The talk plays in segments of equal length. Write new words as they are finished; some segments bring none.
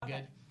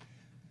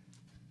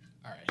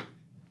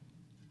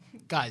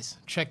Guys,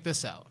 check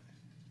this out.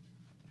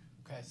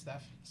 Okay,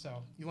 Steph.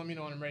 So you let me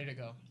know when I'm ready to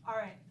go. All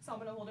right. So I'm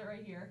going to hold it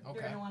right here. Okay.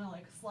 You're going to want to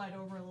like slide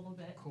over a little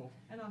bit. Cool.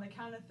 And on the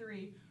count of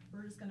 3,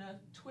 we're just going to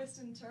twist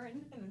and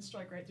turn and then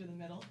strike right through the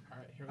middle. All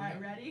right, here we All go.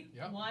 right, ready?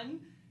 Yep. 1,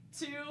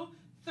 2,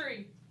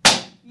 3.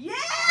 Yeah!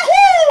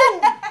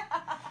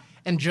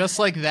 And just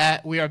like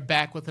that, we are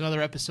back with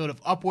another episode of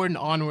Upward and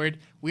Onward.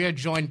 We are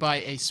joined by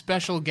a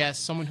special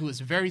guest, someone who is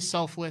very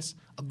selfless,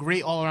 a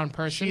great all-around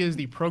person. She is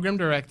the program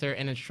director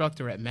and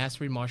instructor at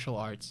Mastery Martial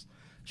Arts.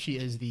 She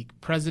is the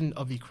president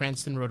of the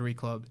Cranston Rotary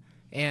Club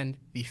and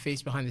the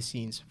face behind the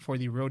scenes for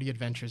the Rhode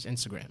Adventures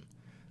Instagram.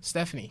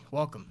 Stephanie,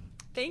 welcome.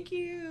 Thank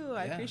you.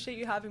 I appreciate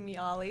you having me,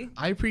 Ollie.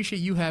 I appreciate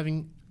you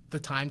having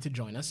the time to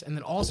join us and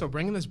then also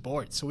bringing this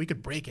board so we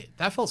could break it.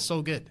 That felt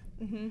so good.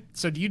 Mm-hmm.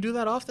 So do you do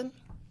that often?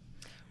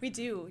 We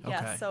do,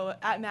 yes. Okay. So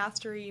at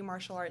Mastery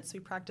Martial Arts,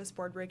 we practice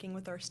board breaking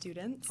with our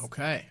students.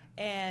 Okay.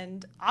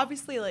 And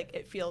obviously, like,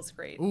 it feels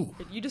great. Ooh.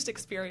 You just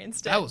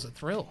experienced it. That was a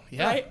thrill.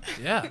 Yeah. Right?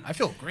 Yeah. I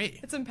feel great.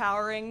 It's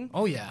empowering.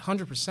 Oh, yeah.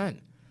 100%.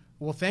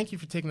 Well, thank you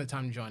for taking the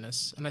time to join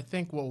us. And I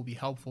think what will be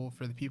helpful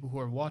for the people who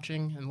are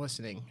watching and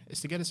listening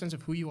is to get a sense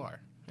of who you are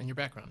and your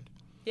background.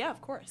 Yeah,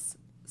 of course.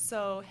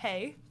 So,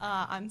 hey,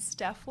 I'm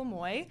Steph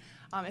Lemoy.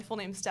 My full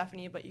name's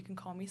Stephanie, but you can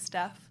call me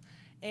Steph.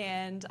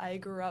 And I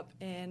grew up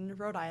in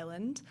Rhode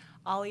Island.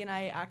 Ollie and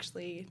I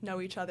actually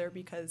know each other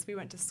because we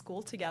went to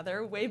school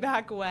together way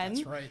back when.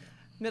 That's right.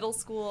 Middle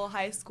school,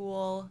 high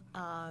school,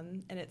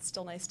 and it's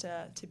still nice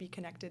to be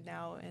connected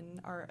now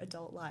in our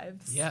adult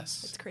lives.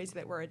 Yes. It's crazy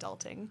that we're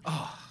adulting.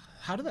 Oh,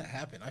 how did that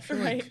happen? I feel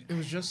like it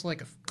was just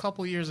like a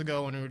couple years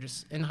ago when we were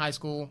just in high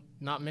school,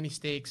 not many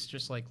stakes,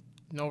 just like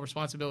no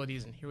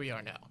responsibilities, and here we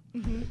are now.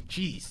 Mm-hmm.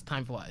 Jeez,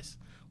 time flies.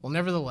 Well,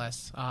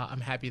 nevertheless,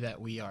 I'm happy that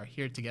we are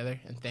here together,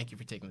 and thank you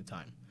for taking the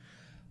time.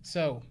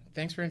 So,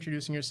 thanks for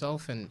introducing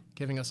yourself and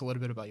giving us a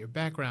little bit about your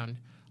background.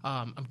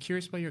 I'm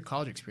curious about your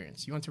college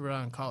experience. You went to Rhode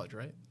Island College,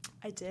 right?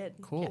 I did.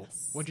 Cool.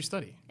 Yes. What'd you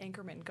study?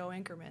 Anchorman. Go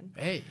Anchorman.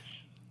 Hey.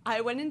 I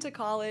went into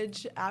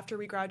college after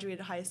we graduated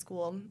high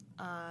school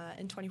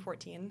in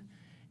 2014,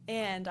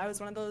 and I was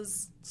one of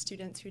those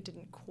students who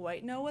didn't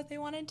quite know what they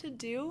wanted to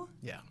do.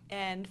 Yeah.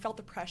 And felt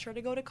the pressure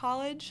to go to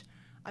college.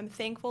 I'm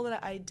thankful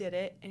that I did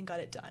it and got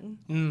it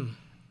done.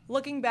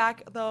 Looking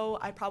back, though,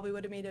 I probably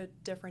would have made a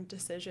different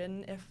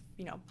decision if,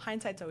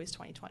 hindsight's always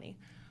 20/20.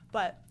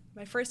 But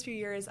my first few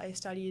years, I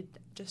studied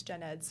just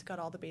gen eds, got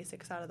all the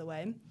basics out of the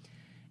way.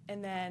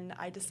 And then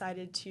I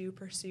decided to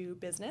pursue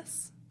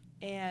business.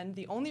 And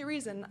the only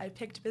reason I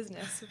picked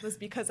business was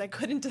because I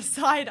couldn't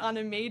decide on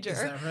a major. Is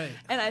that right?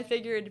 And I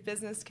figured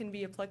business can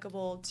be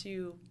applicable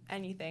to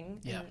anything.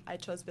 Yeah. And I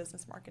chose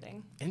business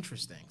marketing.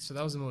 Interesting. So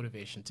that was the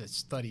motivation to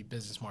study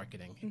business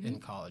marketing in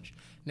college.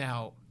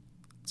 Now,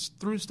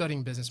 through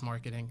studying business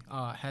marketing,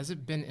 has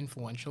it been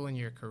influential in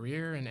your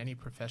career and any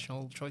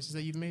professional choices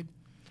that you've made?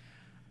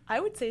 I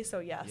would say so,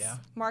 yes. Yeah.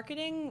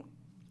 Marketing,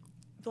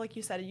 like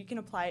you said, you can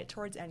apply it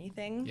towards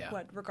anything,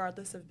 yeah.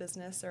 Regardless of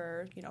business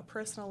or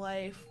personal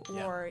life,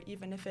 or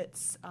even if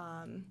it's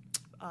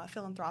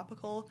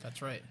philanthropical.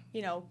 That's right.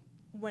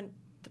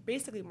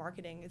 Basically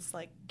marketing is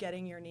like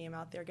getting your name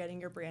out there,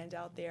 getting your brand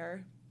out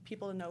there,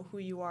 people to know who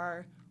you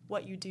are,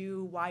 what you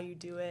do, why you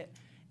do it,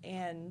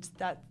 and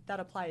that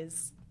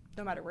applies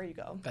no matter where you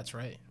go. That's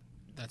right.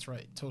 That's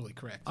right. Totally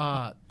correct.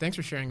 Thanks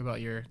for sharing about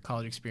your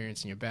college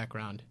experience and your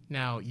background.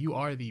 Now, you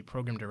are the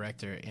program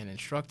director and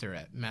instructor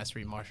at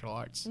Mastery Martial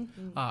Arts.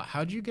 Mm-hmm.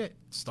 How did you get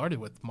started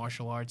with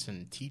martial arts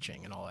and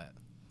teaching and all that?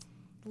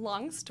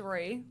 Long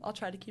story. I'll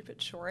try to keep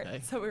it short,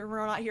 okay. So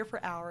we're not here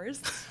for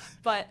hours.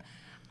 But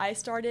I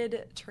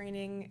started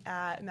training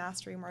at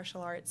Mastery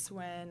Martial Arts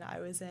when I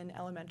was in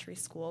elementary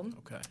school.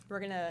 Okay. We're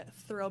going to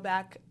throw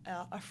back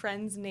a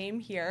friend's name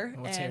here,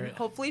 Let's hear it.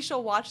 Hopefully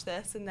she'll watch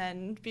this and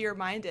then be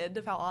reminded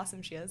of how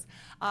awesome she is.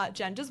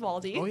 Jen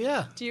Giswaldi. Oh,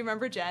 yeah. Do you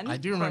remember Jen? I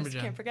do remember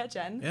Jen. Can't forget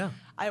Jen. Yeah.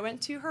 I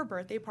went to her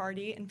birthday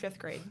party in 5th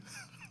grade,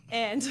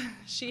 and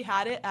she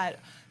had it at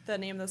the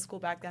name of the school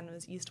back then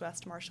was East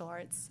West Martial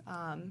Arts,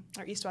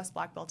 or East West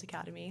Black Belt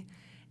Academy.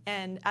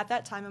 And at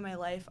that time in my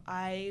life,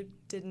 I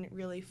didn't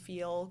really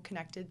feel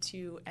connected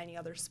to any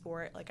other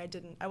sport. Like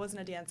I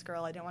wasn't a dance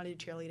girl. I didn't want to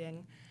do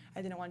cheerleading.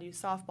 I didn't want to do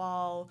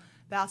softball,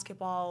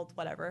 basketball,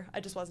 whatever. I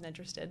just wasn't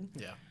interested.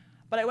 Yeah.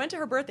 But I went to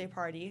her birthday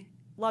party,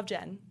 loved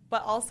Jen,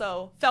 but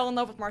also fell in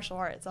love with martial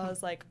arts. I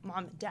was like,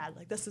 Mom and Dad,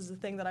 like this is the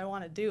thing that I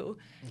want to do.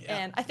 Yeah.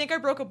 And I think I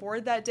broke a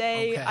board that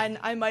day. Okay. And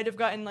I might have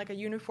gotten like a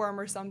uniform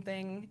or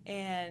something.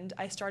 And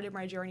I started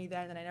my journey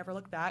then, and I never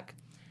looked back.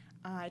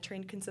 I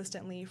trained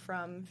consistently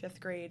from 5th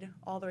grade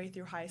all the way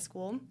through high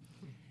school.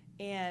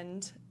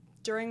 And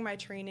during my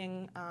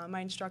training,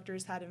 my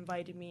instructors had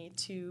invited me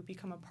to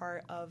become a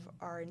part of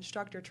our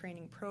instructor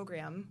training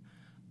program.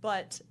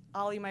 But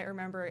Ollie might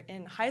remember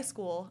in high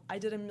school, I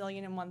did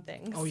 1,000,001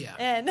 things. Oh, yeah.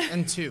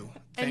 And two.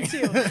 And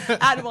two.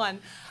 Add one.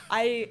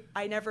 I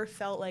never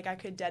felt like I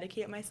could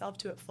dedicate myself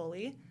to it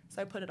fully,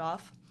 so I put it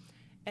off.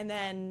 And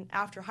then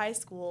after high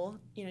school,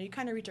 you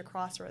kind of reach a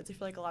crossroads. I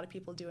feel like a lot of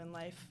people do in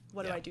life.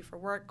 What do I do for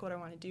work? What do I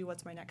want to do?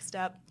 What's my next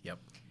step? Yep.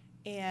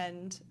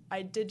 And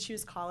I did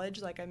choose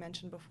college, like I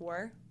mentioned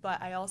before,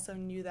 but I also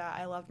knew that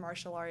I loved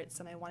martial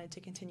arts and I wanted to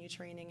continue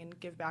training and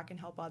give back and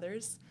help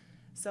others.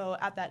 So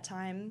at that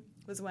time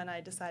was when I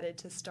decided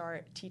to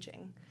start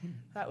teaching.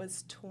 That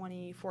was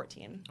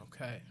 2014.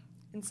 Okay.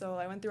 And so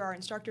I went through our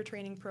instructor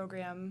training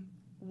program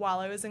while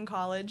I was in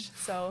college.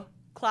 So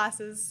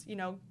classes,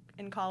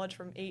 in college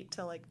from 8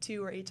 to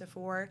 2 or 8 to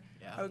 4.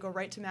 Yeah. I would go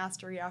right to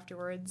mastery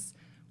afterwards.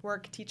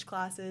 Work, teach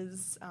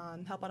classes,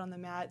 help out on the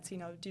mats,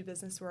 do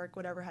business work,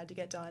 whatever had to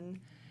get done.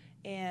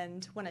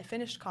 And when I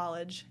finished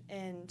college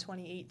in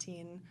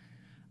 2018,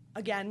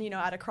 again,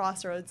 at a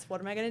crossroads,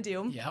 what am I going to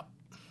do? Yep.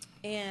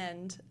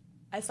 And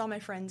I saw my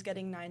friends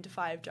getting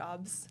 9-to-5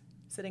 jobs,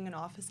 sitting in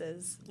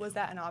offices. Was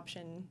that an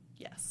option?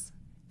 Yes.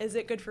 Is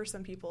it good for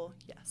some people?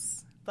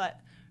 Yes. But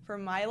for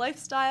my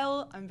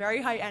lifestyle, I'm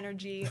very high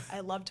energy.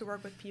 I love to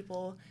work with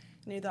people.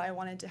 I knew that I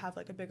wanted to have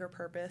a bigger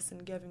purpose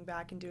and giving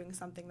back and doing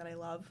something that I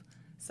love.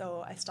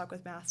 So I stuck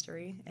with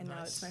mastery, and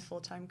now it's my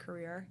full-time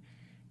career.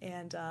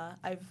 And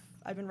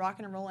I've been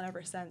rocking and rolling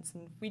ever since.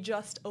 And we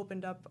just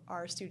opened up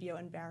our studio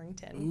in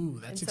Barrington. Ooh,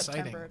 that's in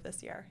exciting. September of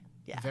this year.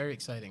 Yeah. Very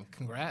exciting.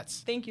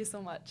 Congrats. Thank you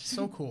so much.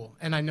 So cool.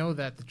 And I know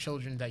that the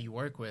children that you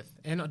work with,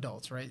 and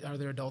adults, right? Are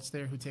there adults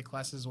there who take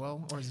classes as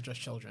well, or is it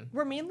just children?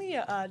 We're mainly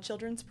a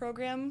children's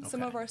program. Okay.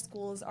 Some of our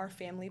schools are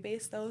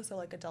family-based, though, so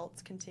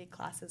adults can take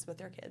classes with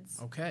their kids.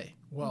 Okay.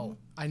 Well,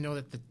 I know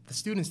that the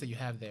students that you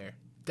have there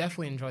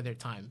definitely enjoy their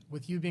time.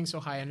 With you being so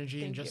high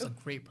energy and just a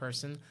great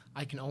person,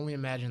 I can only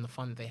imagine the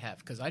fun that they have,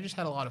 because I just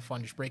had a lot of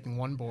fun just breaking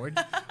one board,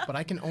 but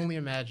I can only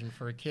imagine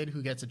for a kid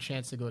who gets a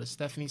chance to go to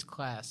Stephanie's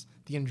class,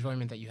 the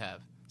enjoyment that you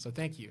have. So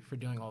thank you for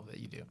doing all that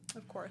you do.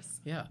 Of course.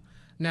 Yeah.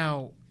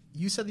 Now,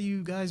 you said that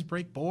you guys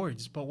break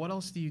boards, but what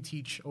else do you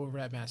teach over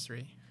at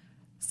Mastery?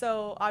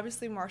 So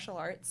obviously martial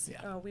arts.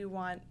 Yeah. We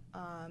want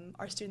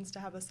our students to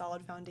have a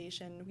solid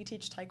foundation. We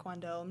teach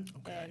Taekwondo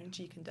and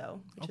Jeet Kune Do,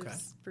 which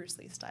is Bruce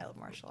Lee's style of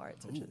martial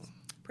arts, which is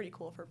pretty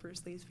cool for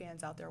Bruce Lee's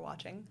fans out there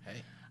watching.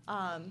 Hey.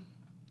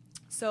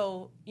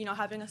 So,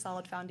 having a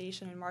solid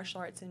foundation in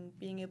martial arts and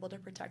being able to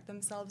protect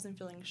themselves and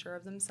feeling sure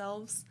of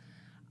themselves.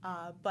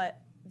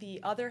 But the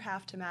other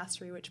half to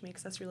Mastery, which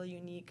makes us really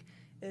unique,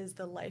 is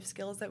the life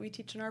skills that we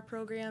teach in our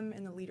program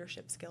and the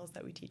leadership skills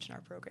that we teach in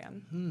our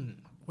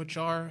program. Which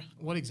are,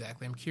 what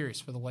exactly? I'm curious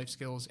for the life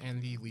skills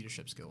and the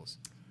leadership skills.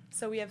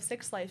 So we have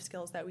 6 life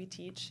skills that we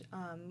teach.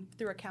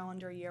 Through a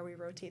calendar year, we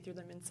rotate through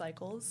them in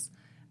cycles.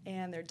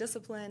 And they're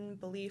discipline,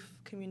 belief,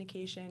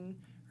 communication,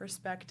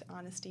 respect,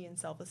 honesty, and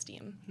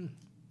self-esteem.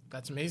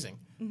 That's amazing.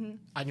 Mm-hmm.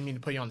 I didn't mean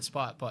to put you on the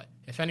spot, but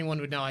if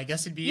anyone would know, I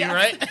guess it'd be you,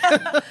 right?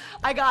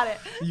 I got it.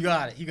 You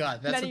got it.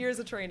 That's many years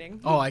of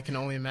training. Oh, I can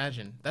only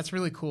imagine. That's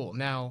really cool.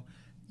 Now,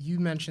 you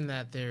mentioned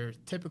that there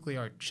typically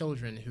are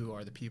children who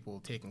are the people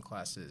taking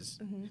classes.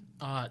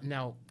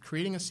 Now,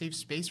 creating a safe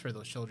space for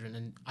those children,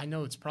 and I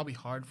know it's probably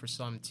hard for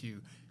some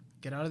to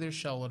get out of their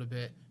shell a little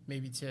bit,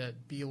 maybe to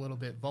be a little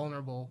bit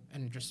vulnerable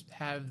and just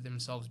have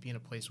themselves be in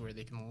a place where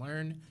they can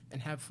learn and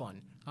have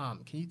fun.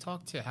 Can you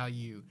talk to how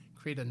you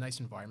create a nice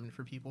environment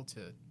for people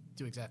to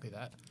do exactly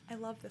that? I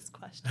love this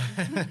question,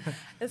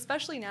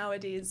 especially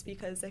nowadays,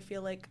 because I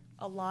feel like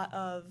a lot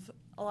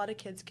of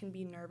kids can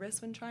be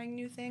nervous when trying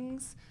new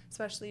things,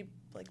 especially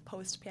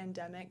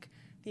post-pandemic.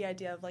 The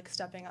idea of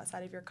stepping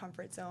outside of your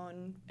comfort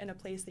zone in a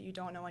place that you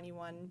don't know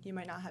anyone, you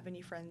might not have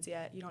any friends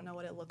yet, you don't know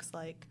what it looks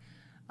like.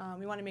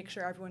 We want to make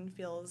sure everyone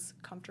feels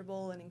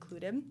comfortable and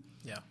included.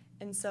 Yeah.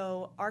 And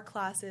so our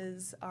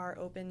classes are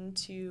open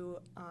to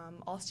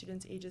all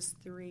students ages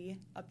 3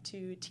 up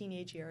to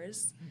teenage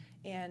years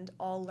and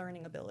all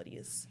learning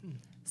abilities.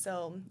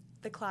 So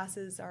the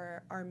classes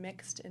are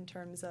mixed in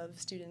terms of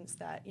students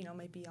that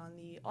might be on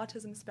the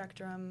autism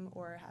spectrum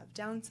or have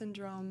Down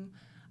syndrome,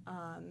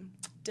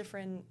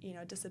 different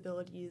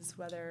disabilities,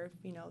 whether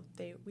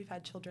we've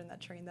had children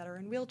that train that are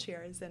in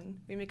wheelchairs, and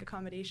we make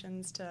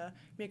accommodations to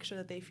make sure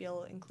that they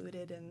feel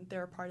included and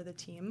they're a part of the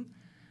team.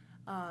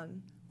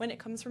 When it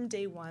comes from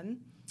day one,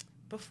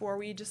 before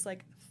we just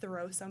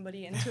throw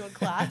somebody into a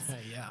class,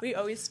 we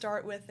always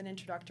start with an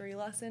introductory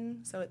lesson.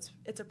 So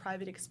it's a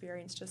private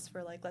experience just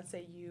for let's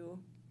say you,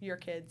 your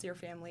kids, your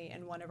family,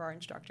 and one of our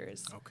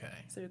instructors. Okay.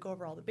 So we go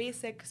over all the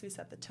basics, we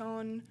set the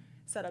tone,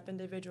 set up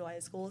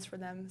individualized goals for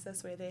them. So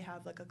this way they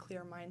have a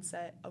clear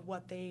mindset of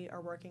what they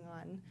are working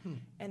on.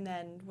 And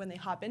then when they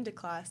hop into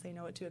class, they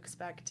know what to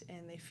expect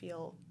and they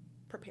feel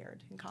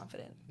prepared and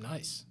confident.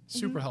 Nice.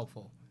 Super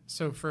helpful.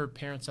 So for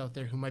parents out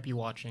there who might be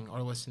watching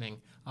or listening,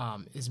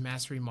 is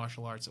Mastery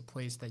Martial Arts a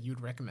place that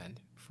you'd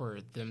recommend for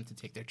them to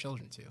take their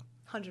children to?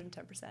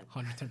 110%.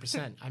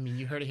 110%. I mean,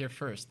 you heard it here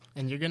first.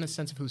 And you're going to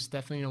sense of who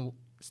Stephanie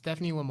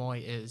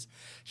Lemoy is.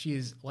 She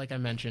is, like I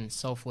mentioned,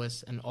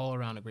 selfless and all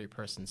around a great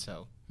person.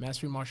 So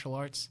Mastery Martial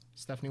Arts,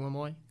 Stephanie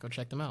Lemoy, go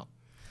check them out.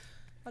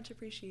 Much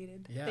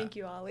appreciated. Yeah. Thank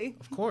you, Ollie.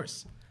 Of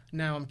course.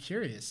 Now, I'm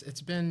curious.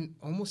 It's been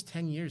almost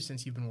 10 years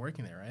since you've been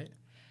working there, right?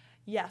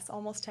 Yes,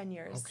 almost 10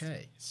 years.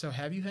 Okay. So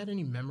have you had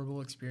any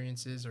memorable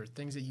experiences or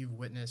things that you've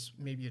witnessed,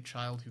 maybe a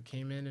child who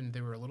came in and they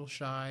were a little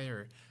shy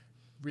or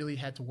really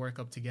had to work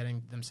up to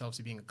getting themselves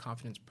to being a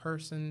confident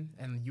person,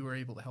 and you were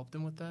able to help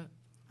them with that?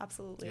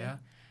 Absolutely. Yeah.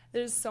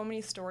 There's so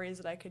many stories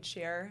that I could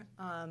share.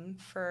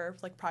 For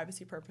like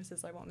privacy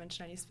purposes, I won't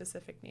mention any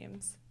specific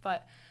names,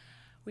 but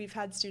we've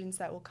had students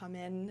that will come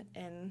in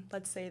and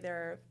let's say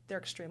they're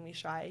extremely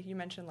shy. You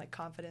mentioned like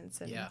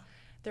confidence, and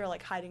they're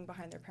like hiding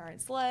behind their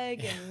parent's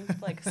leg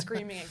and like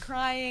screaming and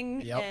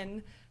crying. Yep.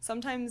 And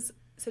sometimes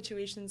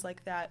situations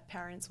like that,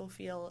 parents will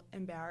feel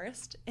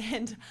embarrassed.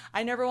 And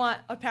I never want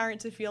a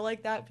parent to feel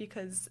like that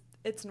because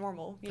it's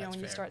normal, you know, when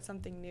you start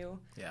something new.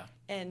 Yeah.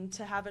 And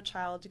to have a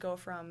child go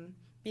from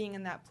being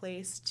in that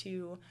place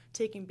to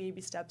taking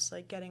baby steps,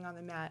 like getting on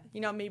the mat.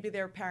 You know, maybe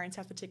their parents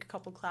have to take a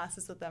couple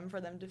classes with them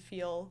for them to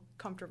feel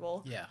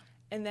comfortable. Yeah.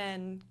 And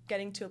then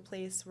getting to a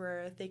place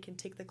where they can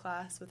take the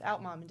class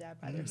without mom and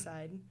dad by their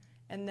side.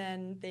 And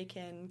then they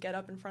can get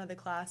up in front of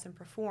the class and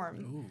perform.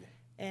 Ooh.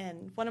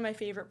 And one of my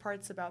favorite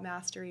parts about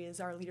Mastery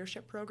is our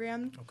leadership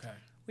program. Okay.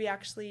 We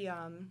actually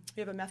we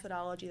have a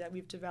methodology that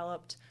we've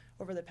developed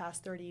over the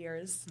past 30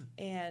 years,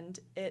 and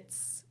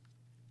it's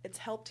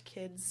helped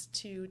kids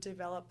to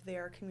develop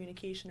their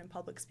communication and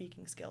public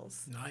speaking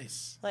skills.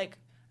 Nice. Like,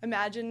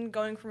 imagine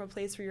going from a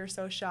place where you're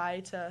so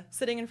shy to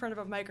sitting in front of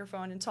a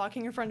microphone and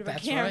talking in front of a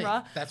camera.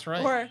 Right. That's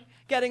right. Or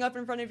getting up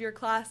in front of your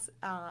class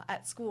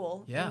at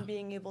school and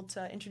being able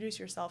to introduce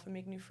yourself and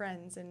make new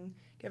friends and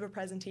give a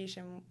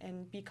presentation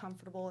and be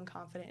comfortable and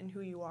confident in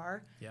who you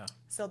are. Yeah.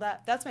 So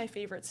that's my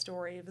favorite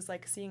story. It was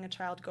like seeing a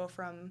child go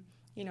from,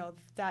 you know,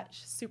 that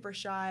super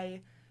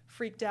shy,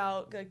 freaked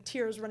out, like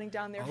tears running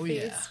down their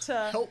face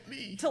to help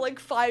me, to like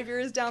 5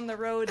 years down the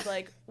road,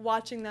 like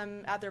watching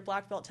them at their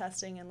black belt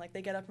testing, and like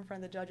they get up in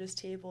front of the judges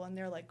table and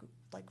they're like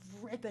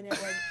ripping it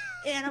like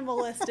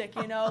animalistic,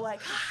 you know,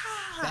 like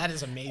that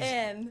is amazing.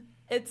 And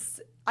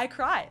I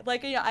cry,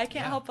 like, you know, I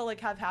can't help but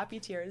like have happy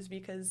tears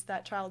because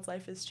that child's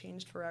life has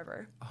changed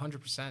forever.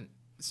 100%.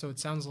 So it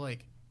sounds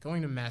like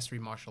going to Mastery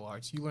Martial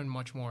Arts, you learn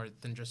much more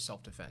than just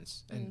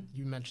self-defense, and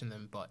you mentioned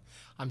them, but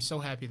I'm so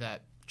happy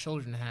that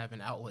children have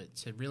an outlet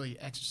to really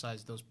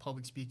exercise those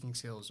public speaking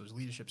skills, those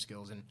leadership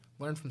skills, and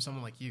learn from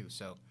someone like you.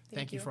 So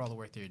thank you for all the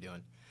work that you're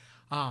doing.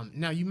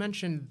 Now, you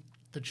mentioned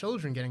the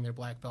children getting their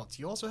black belts.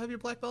 You also have your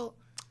black belt?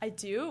 I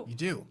do. You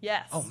do?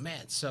 Yes. Oh,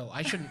 man. So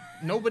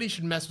nobody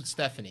should mess with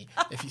Stephanie.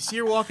 If you see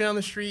her walking down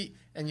the street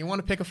and you want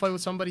to pick a fight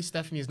with somebody,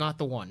 Stephanie is not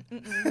the one.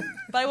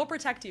 But I will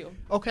protect you.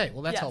 Okay.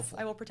 Well, that's helpful.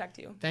 I will protect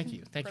you. Thank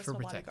you. Thank you for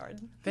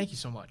protecting. Thank you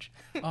so much.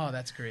 Oh,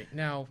 that's great.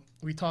 Now,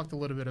 we talked a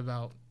little bit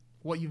about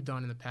what you've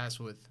done in the past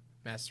with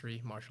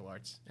Mastery Martial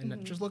Arts.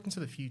 And just looking to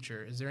the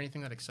future, is there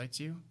anything that excites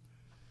you?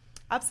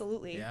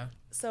 Absolutely. Yeah.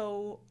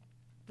 So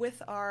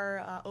with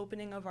our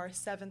opening of our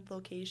 7th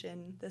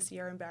location this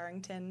year in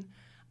Barrington,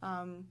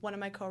 one of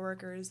my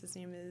coworkers, his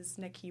name is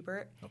Nick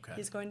Hebert. Okay.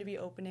 He's going to be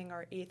opening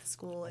our 8th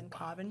school in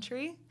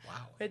Coventry. Wow.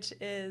 Which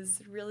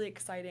is really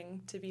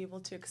exciting to be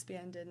able to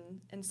expand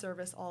and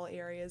service all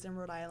areas in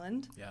Rhode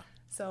Island. Yeah.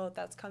 So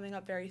that's coming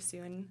up very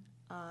soon.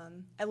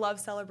 I love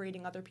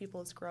celebrating other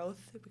people's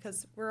growth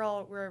because we're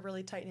a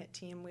really tight-knit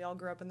team. We all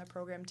grew up in the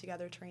program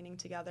together, training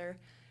together,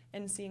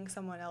 and seeing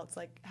someone else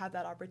like have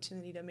that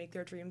opportunity to make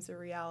their dreams a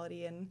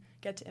reality and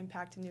get to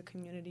impact a new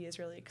community is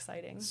really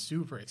exciting.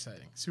 Super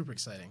exciting. Super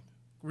exciting.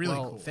 Really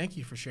cool. Thank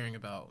you for sharing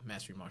about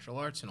Mastery Martial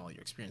Arts and all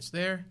your experience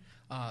there.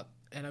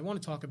 And I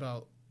want to talk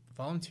about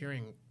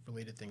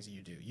volunteering-related things that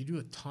you do. You do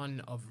a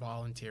ton of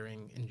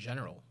volunteering in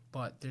general,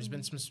 but there's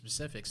been some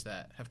specifics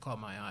that have caught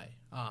my eye.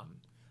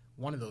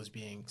 One of those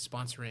being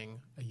sponsoring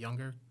a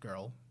younger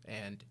girl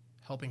and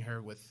helping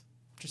her with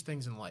just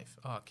things in life.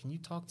 Can you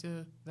talk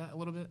to that a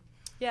little bit?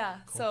 Yeah.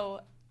 Cool. So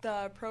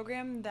the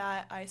program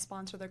that I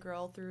sponsor the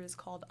girl through is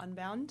called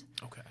Unbound.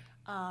 Okay.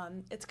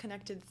 It's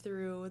connected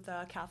through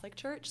the Catholic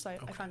Church, so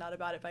I found out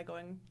about it by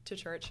going to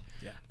church.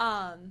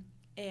 Yeah.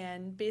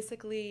 And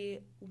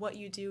basically what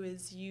you do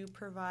is you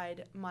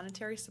provide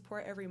monetary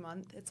support every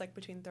month. It's like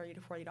between $30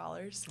 to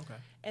 $40. Okay.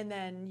 And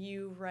then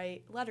you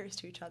write letters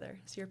to each other,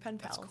 so you're pen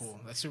pals. That's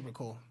cool. That's super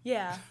cool.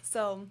 Yeah.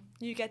 So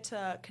you get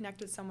to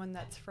connect with someone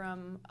that's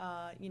from,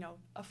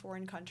 a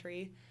foreign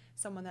country,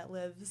 someone that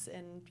lives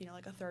in,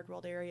 like a third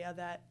world area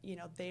that,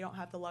 they don't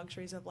have the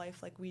luxuries of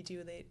life like we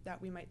do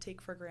that we might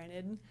take for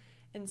granted.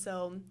 And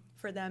so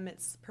for them,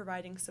 it's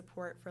providing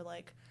support for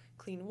like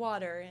clean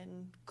water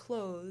and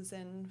clothes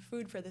and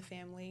food for the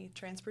family,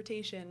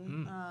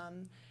 transportation,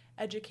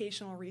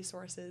 educational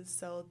resources.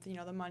 So,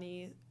 the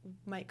money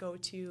might go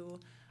to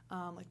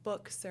like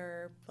books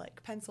or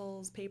like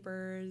pencils,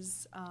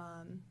 papers,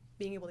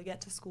 being able to get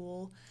to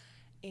school.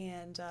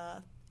 And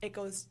it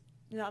goes,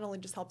 not only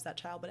just helps that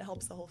child, but it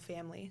helps the whole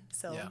family.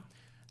 So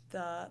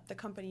the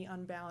company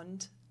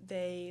Unbound,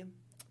 they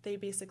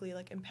basically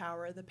like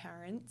empower the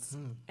parents,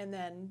 and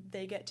then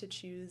they get to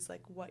choose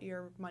like what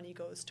your money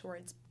goes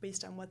towards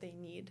based on what they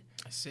need.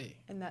 I see.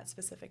 In that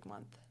specific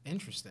month.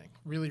 Interesting.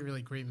 Really,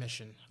 really great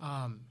mission.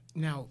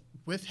 Now,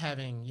 with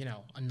having,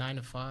 a 9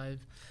 to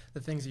 5,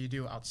 the things that you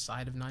do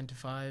outside of 9 to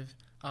 5,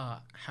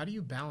 how do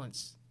you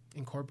balance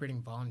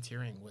incorporating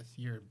volunteering with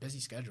your busy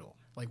schedule?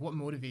 Like, what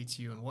motivates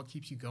you and what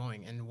keeps you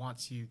going and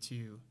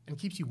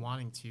keeps you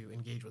wanting to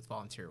engage with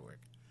volunteer work?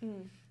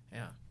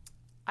 Yeah.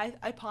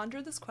 I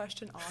ponder this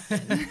question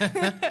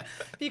often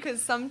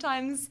because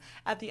sometimes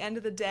at the end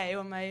of the day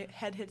when my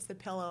head hits the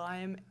pillow, I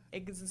am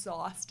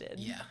exhausted.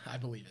 Yeah, I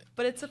believe it.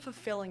 But it's a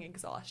fulfilling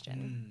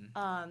exhaustion.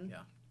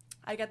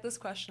 I get this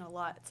question a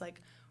lot. It's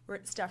like,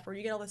 Steph, where do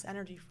you get all this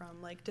energy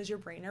from? Like, does your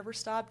brain ever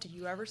stop? Do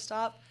you ever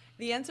stop?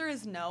 The answer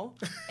is no.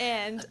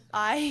 And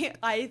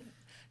I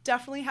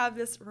definitely have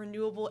this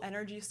renewable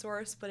energy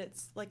source, but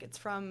it's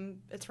from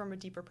a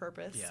deeper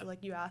purpose. Yeah. So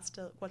like you asked,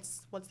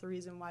 what's the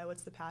reason why?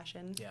 What's the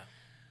passion? Yeah.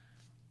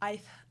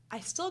 I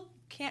still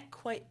can't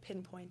quite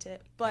pinpoint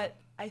it, but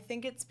I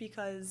think it's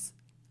because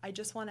I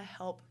just want to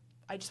help.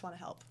 I just want to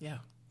help. Yeah.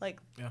 Like,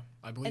 yeah,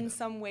 I believe in it.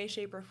 some way,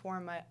 shape, or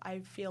form, I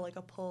feel like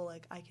a pull.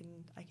 Like I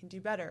can do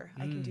better.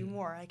 I can do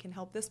more. I can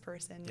help this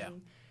person. Yeah.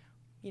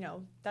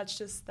 And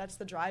that's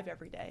the drive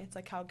every day. It's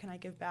like, how can I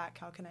give back?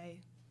 How can I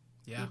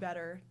be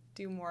better,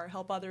 do more,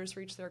 help others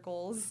reach their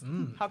goals?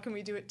 How can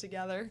we do it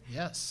together?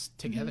 Yes,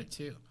 together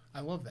too. I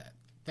love that.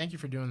 Thank you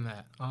for doing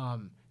that.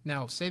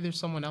 Now, say there's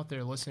someone out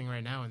there listening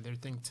right now and they're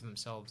thinking to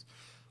themselves,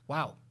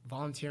 wow,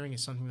 volunteering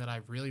is something that I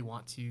really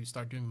want to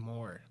start doing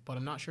more, but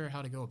I'm not sure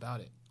how to go about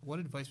it. What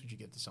advice would you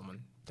give to someone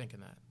thinking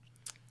that?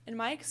 In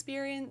my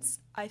experience,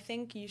 I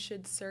think you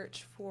should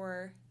search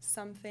for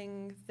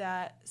something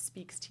that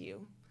speaks to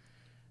you.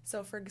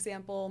 So, for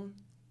example,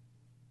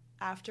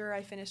 after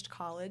I finished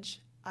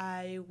college,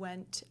 I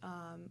went,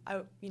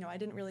 I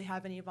didn't really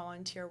have any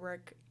volunteer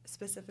work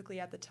specifically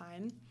at the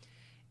time.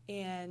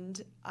 And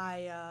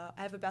I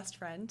have a best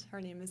friend. Her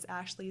name is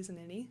Ashley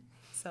Zanini.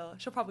 So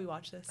she'll probably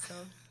watch this. So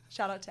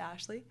shout out to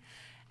Ashley.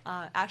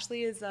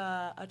 Ashley is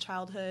a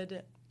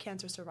childhood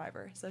cancer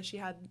survivor. So she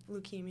had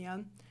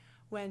leukemia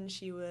when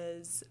she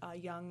was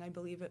young. I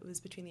believe it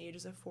was between the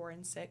ages of 4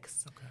 and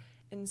 6. Okay.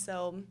 And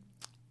so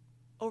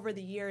over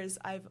the years,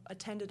 I've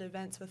attended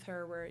events with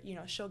her where,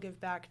 she'll give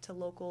back to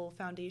local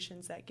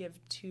foundations that give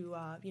to,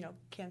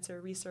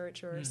 cancer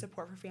research or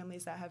support for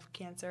families that have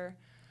cancer.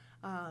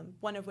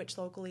 One of which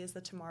locally is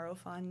the Tomorrow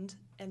Fund.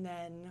 And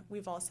then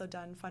we've also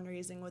done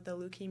fundraising with the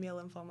Leukemia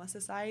Lymphoma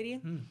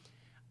Society.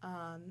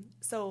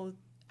 So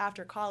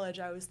after college,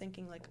 I was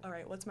thinking, like, all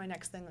right, what's my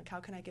next thing? Like,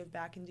 how can I give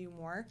back and do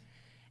more?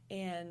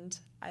 And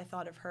I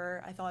thought of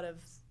her. I thought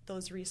of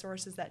those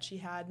resources that she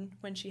had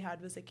when she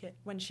was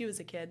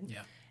a kid.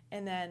 Yeah.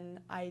 And then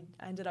I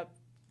ended up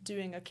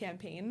doing a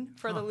campaign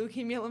for the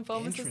Leukemia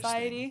Lymphoma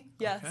Society.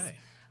 Yes. Okay.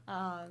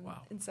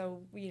 Wow. And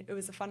so it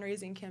was a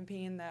fundraising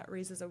campaign that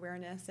raises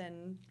awareness,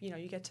 and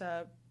you get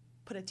to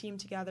put a team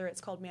together. It's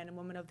called Man and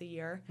Woman of the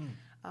Year.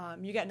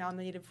 You get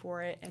nominated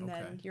for it, and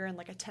then you're in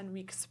like a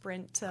 10-week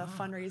sprint to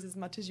fundraise as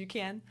much as you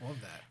can. Love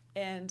that.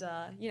 And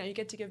you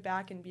get to give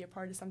back and be a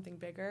part of something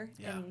bigger.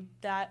 Yeah. And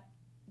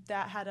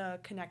that had a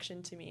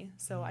connection to me.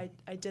 So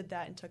I did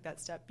that and took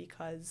that step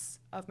because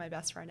of my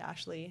best friend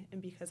Ashley,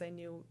 and because I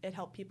knew it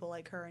helped people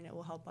like her, and it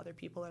will help other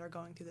people that are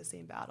going through the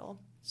same battle.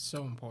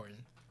 So important.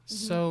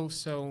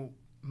 So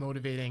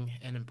motivating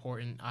and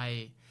important.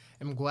 I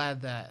am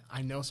glad that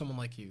I know someone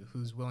like you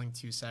who's willing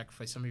to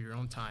sacrifice some of your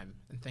own time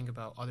and think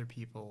about other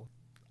people.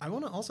 I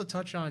want to also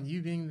touch on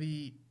you being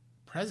the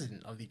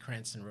president of the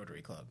Cranston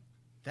Rotary Club.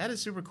 That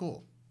is super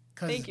cool.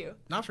 Thank you.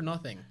 Not for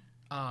nothing.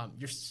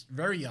 You're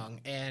very young,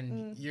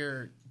 and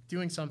you're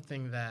doing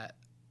something that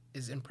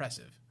is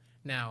impressive.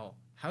 Now,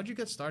 how'd you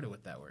get started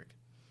with that work?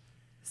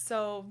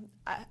 So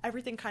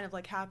everything kind of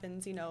like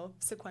happens,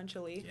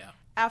 sequentially. Yeah.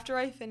 After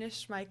I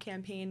finished my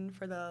campaign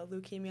for the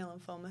Leukemia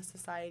Lymphoma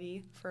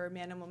Society for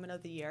Man and Woman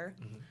of the Year,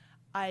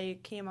 I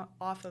came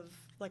off of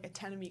like a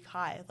 10-week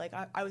high. Like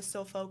I was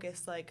so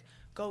focused, like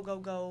go,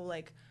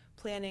 like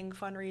planning,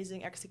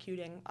 fundraising,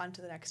 executing,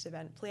 onto the next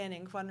event,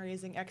 planning,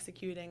 fundraising,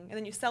 executing, and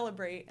then you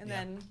celebrate, and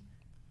then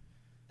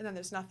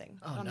there's nothing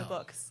on the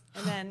books.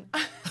 And then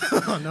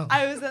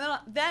I was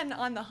then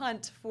on the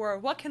hunt for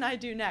what can I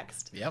do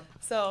next. Yep.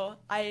 So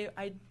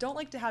I don't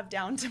like to have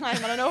downtime.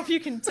 I don't know if you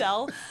can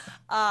tell.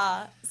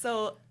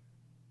 So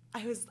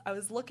I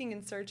was looking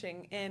and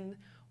searching, and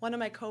one of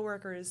my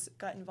coworkers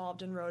got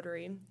involved in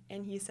Rotary,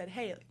 and he said,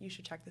 hey, you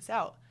should check this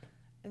out.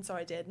 And so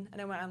I did,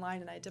 and I went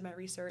online and I did my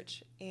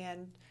research,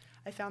 and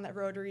I found that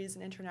Rotary is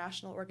an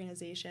international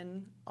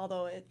organization,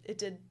 although it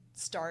did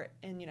start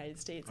in the United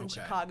States, in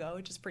Chicago,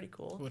 which is pretty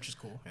cool. Which is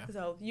cool, yeah.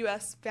 So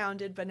U.S.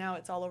 founded, but now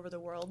it's all over the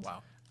world.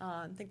 Wow.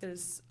 I think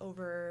there's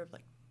over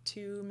like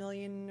 2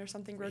 million or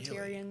something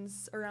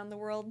Rotarians around the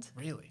world.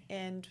 Really?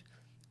 And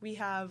we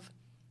have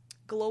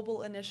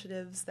global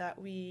initiatives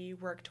that we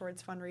work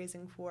towards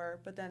fundraising for,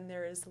 but then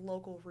there is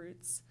local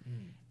roots.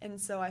 And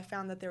so I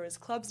found that there was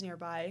clubs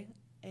nearby,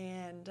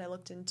 and I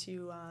looked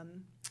into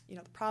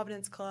the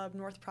Providence Club,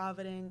 North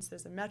Providence.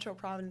 There's a Metro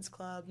Providence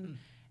Club.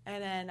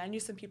 And then I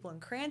knew some people in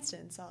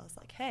Cranston, so I was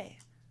like, hey,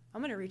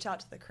 I'm going to reach out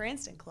to the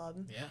Cranston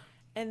Club. Yeah.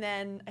 And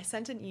then I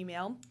sent an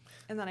email,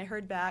 and then I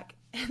heard back,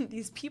 and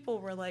these people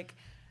were like,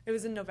 it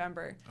was in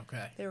November.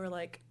 Okay. They were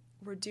like,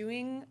 we're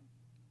doing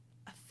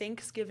a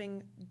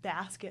Thanksgiving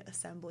basket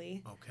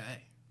assembly.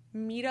 Okay.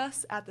 meet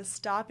us at the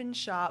Stop and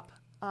Shop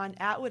on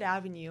Atwood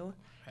Avenue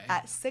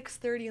at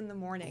 6:30 in the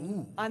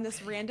morning on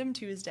this random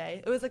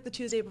Tuesday. It was like the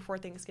Tuesday before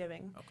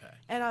Thanksgiving. Okay.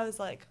 And I was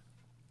like,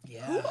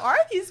 yeah. Who are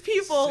these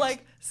people?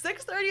 Like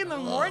 6:30 in the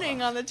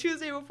morning on the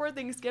Tuesday before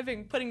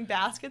Thanksgiving putting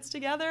baskets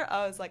together.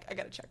 I was like, I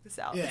got to check this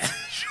out. Yeah,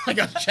 I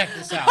got to check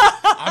this out.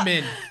 I'm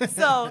in.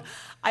 So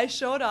I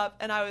showed up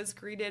and I was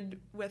greeted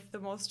with the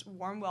most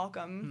warm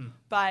welcome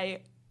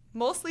by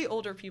mostly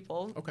older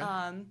people. Okay.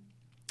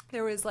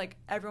 There was like,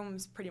 everyone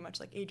was pretty much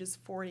like ages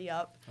 40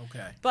 up.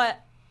 Okay. But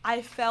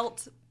I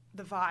felt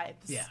the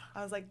vibes. Yeah.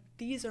 I was like,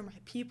 these are my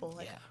people.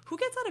 Like, Yeah. who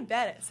gets out of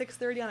bed at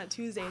 6:30 on a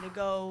Tuesday to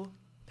go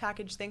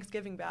package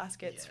Thanksgiving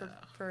baskets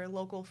for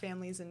local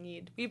families in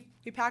need?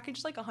 We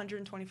packaged like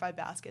 125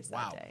 baskets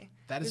that day.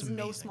 That is amazing.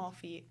 No small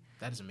feat.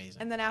 That is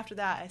amazing. And then after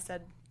that, I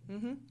said,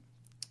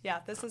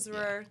 yeah, this is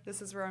where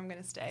I'm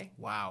gonna stay.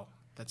 Wow,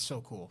 that's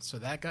so cool. So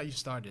that got you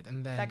started,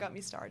 and then that got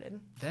me started.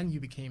 Then you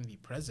became the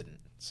president.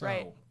 So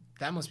right.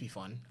 That must be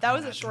fun. That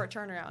was a short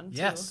turnaround,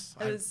 too. Yes.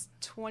 It was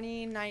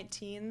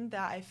 2019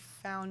 that I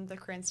found the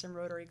Cranston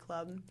Rotary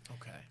Club.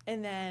 Okay.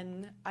 And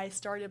then I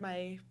started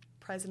my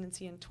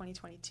presidency in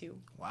 2022.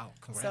 Wow,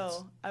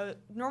 congrats. So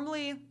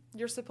normally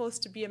you're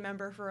supposed to be a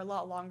member for a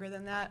lot longer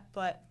than that,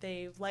 but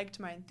they liked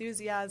my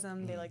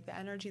enthusiasm, they liked the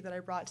energy that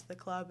I brought to the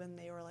club, and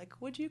they were like,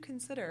 would you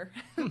consider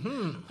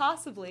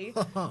possibly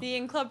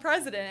being club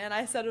president? And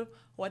I said,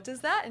 what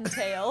does that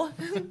entail?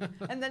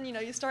 And then,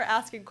 you start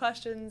asking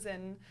questions,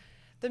 and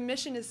the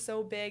mission is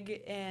so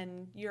big,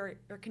 and you're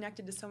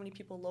connected to so many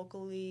people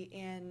locally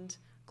and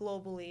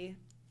globally.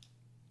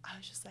 I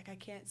was just like, I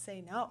can't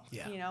say no.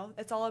 Yeah.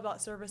 It's all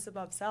about service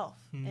above self.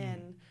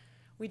 And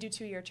we do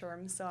 2-year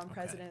terms, so I'm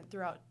president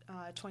throughout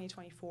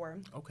 2024.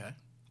 Okay,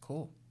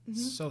 cool.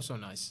 So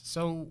nice.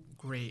 So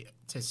great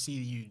to see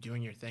you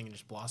doing your thing and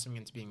just blossoming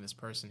into being this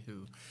person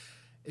who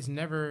is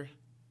never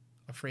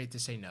afraid to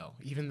say no,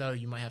 even though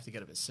you might have to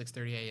get up at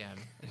 6:30 a.m.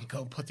 and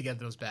go put together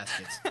those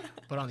baskets.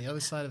 But on the other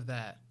side of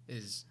that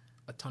is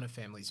a ton of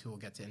families who will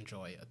get to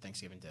enjoy a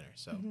Thanksgiving dinner.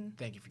 So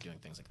thank you for doing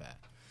things like that.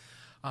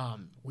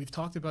 We've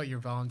talked about your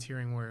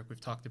volunteering work.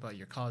 We've talked about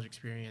your college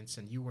experience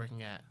and you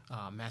working at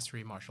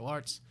Mastery Martial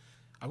Arts.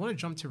 I want to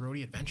jump to Rhode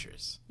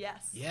Adventures.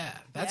 Yes. Yeah,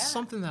 that's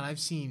something that I've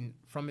seen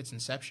from its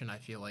inception, I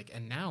feel like.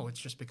 And now it's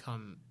just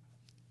become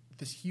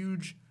this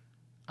huge,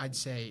 I'd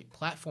say,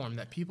 platform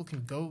that people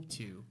can go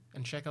to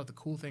and check out the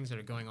cool things that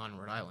are going on in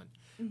Rhode Island.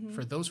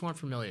 For those who aren't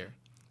familiar,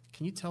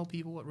 can you tell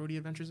people what Rhode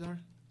Adventures are?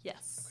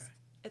 Yes. Okay.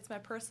 It's my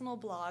personal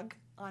blog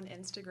on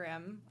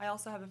Instagram. I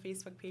also have a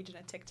Facebook page and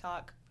a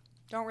TikTok.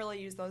 Don't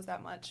really use those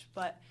that much,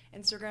 but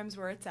Instagram's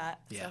where it's at.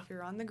 Yeah. So if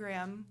you're on the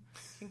gram,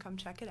 you can come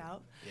check it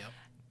out. Yep.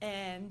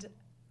 And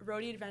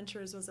Rhode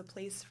Adventures was a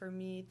place for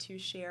me to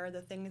share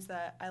the things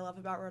that I love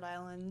about Rhode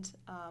Island,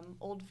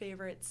 old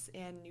favorites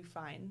and new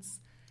finds.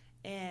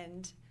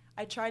 And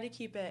I try to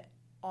keep it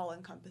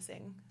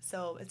all-encompassing.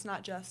 So it's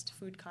not just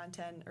food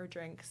content or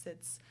drinks.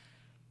 It's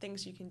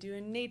things you can do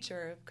in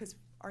nature, because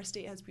our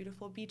state has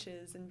beautiful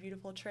beaches and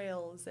beautiful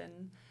trails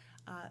and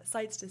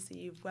sights to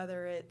see,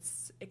 whether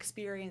it's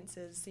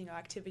experiences,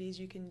 activities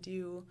you can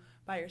do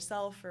by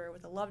yourself or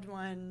with a loved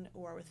one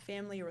or with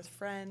family or with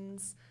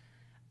friends,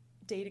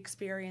 date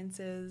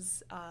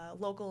experiences,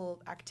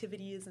 local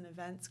activities and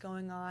events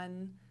going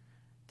on.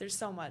 There's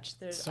so much.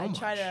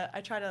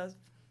 I try to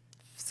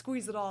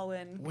squeeze it all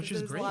in, which is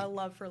there's great. A lot of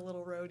love for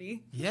Little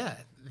Rhodey. Yeah,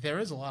 there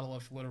is a lot of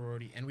love for Little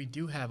Rhodey, and we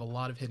do have a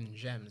lot of hidden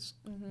gems,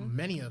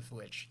 many of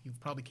which you've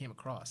probably came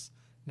across.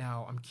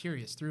 Now, I'm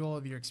curious, through all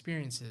of your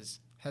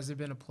experiences, has there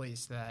been a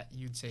place that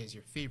you'd say is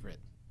your favorite?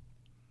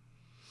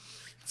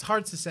 It's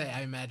hard to say,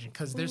 I imagine,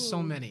 because there's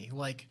so many.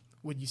 Like,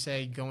 would you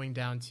say going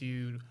down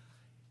to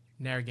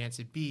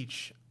Narragansett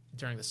Beach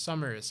during the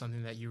summer is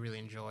something that you really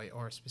enjoy,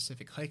 or a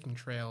specific hiking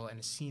trail and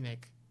a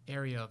scenic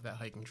area of that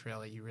hiking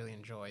trail that you really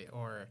enjoy,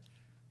 or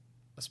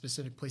a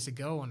specific place to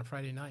go on a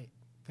Friday night,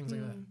 things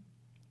like that?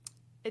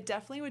 It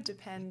definitely would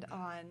depend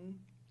on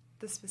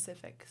the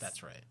specifics.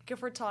 That's right. Like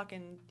if we're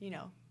talking,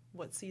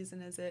 what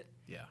season is it?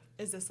 Yeah.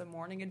 Is this a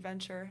morning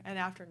adventure, an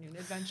afternoon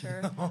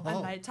adventure,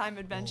 a nighttime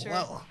adventure?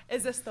 Well.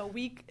 Is this the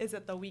week? Is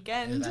it the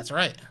weekend? Yeah, that's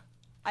right.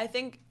 I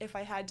think if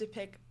I had to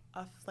pick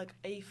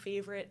a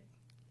favorite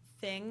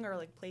thing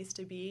or place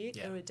to be,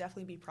 it would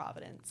definitely be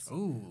Providence.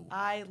 Ooh.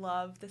 I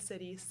love the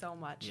city so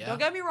much. Yeah. Don't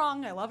get me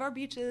wrong, I love our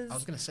beaches. I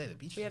was going to say the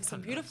beaches. We have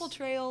some beautiful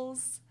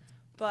trails,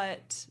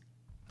 but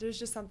there's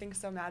just something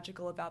so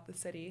magical about the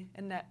city,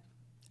 and that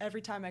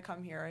every time I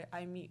come here,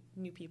 I meet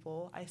new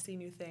people, I see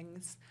new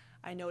things,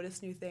 I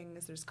notice new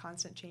things. There's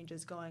constant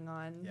changes going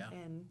on,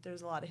 and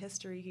there's a lot of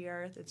history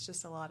here. It's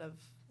just a lot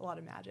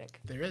of magic.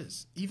 There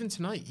is. Even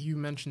tonight, you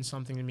mentioned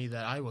something to me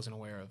that I wasn't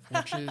aware of,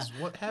 which is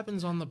what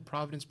happens on the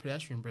Providence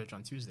pedestrian bridge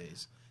on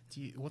Tuesdays.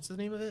 What's the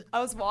name of it? I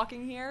was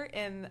walking here,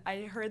 and I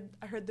heard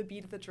the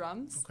beat of the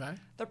drums. Okay.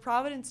 The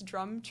Providence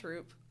Drum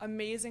Troupe,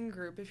 amazing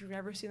group. If you've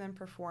never seen them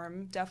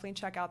perform, definitely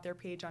check out their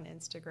page on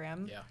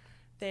Instagram. Yeah.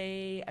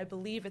 I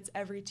believe it's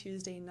every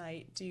Tuesday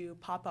night, do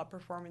pop-up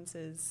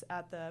performances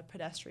at the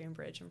pedestrian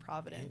bridge in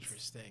Providence.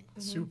 Interesting.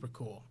 Super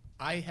cool.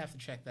 I have to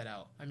check that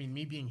out. I mean,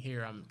 me being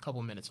here, I'm a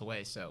couple minutes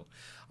away, so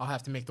I'll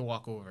have to make the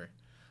walk over.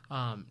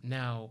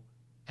 Now,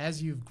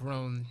 as you've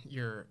grown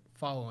your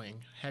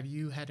following, have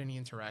you had any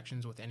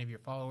interactions with any of your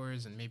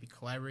followers and maybe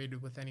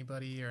collaborated with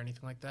anybody or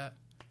anything like that?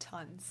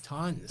 Tons.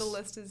 Tons. The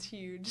list is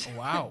huge. Oh,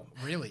 wow.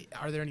 Really?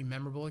 Are there any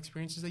memorable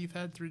experiences that you've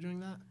had through doing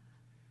that?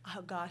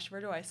 Oh gosh,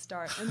 where do I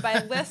start? And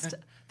by list,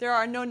 there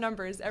are no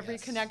numbers. Every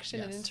Yes, connection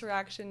yes. and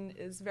interaction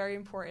is very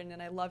important,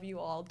 and I love you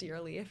all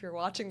dearly if you're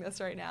watching this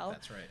right now.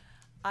 That's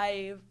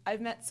right.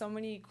 I've met so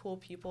many cool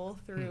people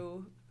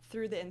through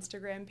the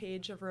Instagram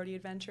page of Rhode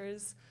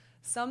Adventures.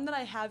 Some that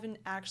I haven't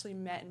actually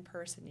met in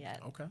person yet.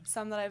 Okay.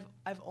 Some that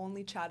I've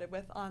only chatted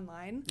with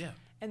online. Yeah.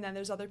 And then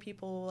there's other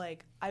people,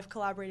 like, I've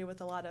collaborated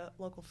with a lot of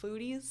local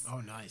foodies.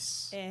 Oh,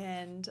 nice.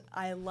 And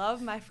I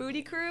love my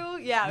foodie crew.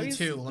 Yeah, Me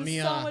too.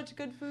 There's so much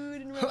good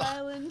food in Rhode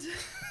Island.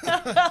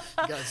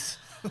 Guys.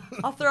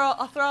 I'll throw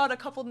out a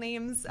couple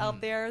names out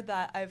there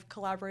that I've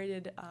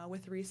collaborated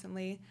with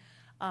recently.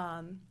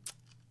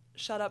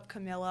 Shut Up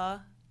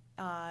Camilla,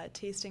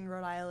 Tasting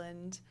Rhode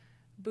Island,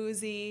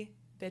 Boozy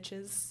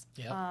Bitches,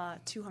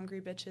 Yep. Two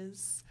Hungry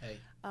Bitches. Hey,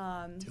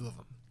 two of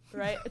them.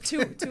 Right,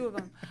 two of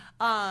them.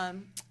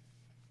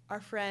 Our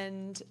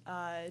friend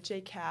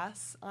Jay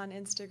Cass on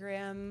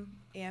Instagram,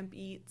 Amp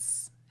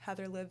Eats,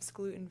 Heather Lives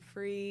Gluten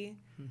Free,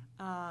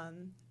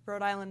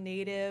 Rhode Island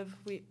Native.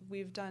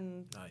 We've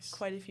done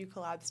quite a few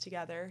collabs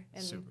together,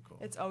 and super cool.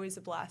 It's always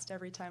a blast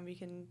every time we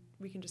can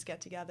just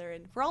get together,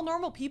 and we're all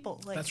normal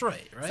people. Like, that's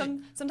right.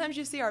 Sometimes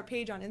you see our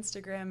page on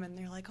Instagram and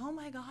they're like, oh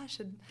my gosh,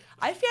 and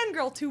I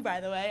fangirl too,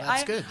 by the way.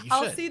 That's good.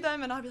 I'll see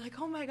them and I'll be like,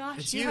 oh my gosh,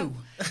 it's you.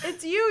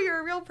 It's you.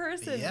 You're a real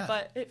person. Yeah.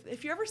 But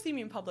if you ever see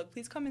me in public,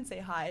 please come and say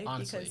hi.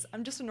 Honestly. Because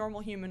I'm just a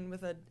normal human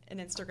with an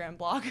Instagram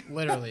blog.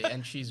 Literally,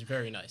 and she's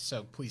very nice,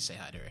 so please say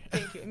hi to her.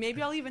 Thank you.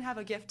 Maybe I'll even have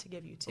a gift to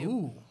give you too.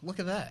 Ooh, look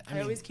at that.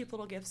 I always keep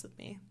little gifts with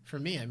me. For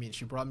me, I mean,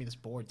 she brought me this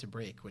board to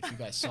break, which you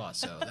guys saw,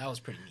 so that was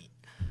pretty neat.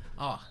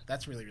 Oh,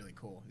 that's really, really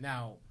cool.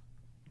 Now,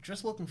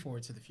 just looking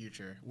forward to the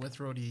future with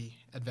Rhode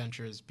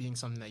Adventures being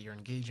something that you're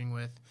engaging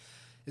with,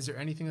 is there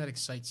anything that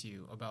excites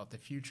you about the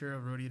future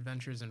of Rhode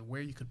Adventures and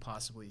where you could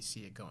possibly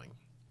see it going?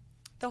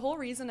 The whole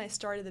reason I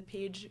started the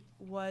page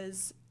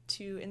was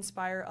to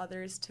inspire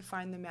others to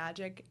find the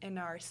magic in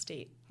our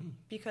state.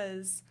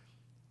 Because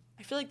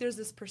I feel like there's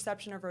this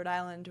perception of Rhode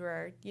Island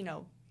where,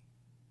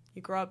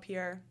 you grow up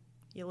here,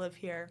 you live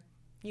here,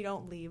 you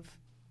don't leave,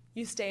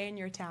 you stay in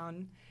your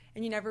town,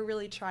 and you never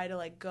really try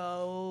to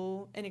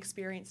go and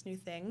experience new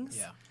things.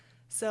 Yeah.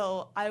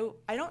 So I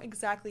don't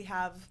exactly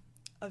have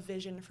a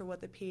vision for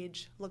what the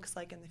page looks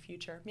like in the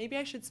future. Maybe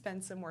I should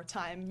spend some more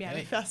time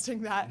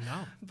manifesting that.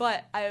 No.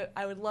 But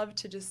I would love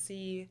to just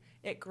see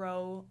it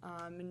grow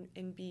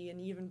and be an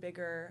even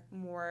bigger,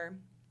 more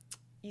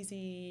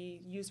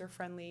easy,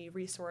 user-friendly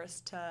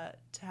resource to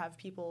have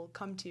people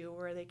come to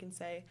where they can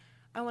say,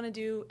 I want to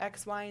do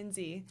X, Y, and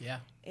Z. Yeah.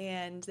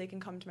 And they can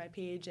come to my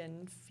page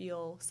and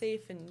feel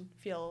safe and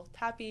feel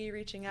happy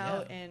reaching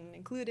out and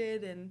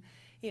included, and,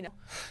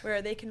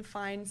 where they can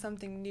find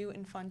something new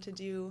and fun to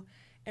do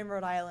in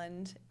Rhode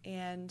Island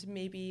and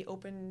maybe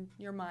open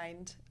your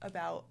mind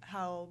about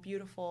how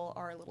beautiful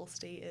our little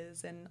state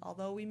is. And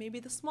although we may be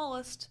the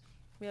smallest,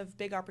 we have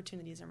big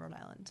opportunities in Rhode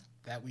Island.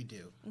 That we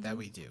do. That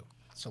we do.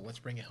 So let's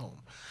bring it home.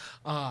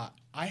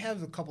 I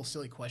have a couple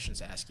silly questions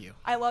to ask you.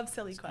 I love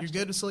silly questions.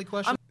 You're good with silly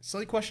questions?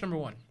 Silly question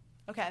number one.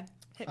 Okay,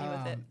 hit me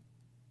with it.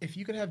 If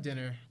you could have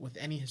dinner with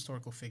any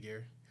historical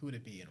figure, who would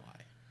it be and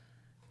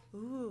why?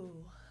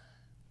 Ooh.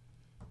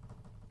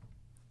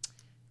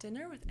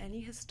 Dinner with any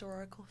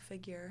historical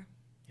figure.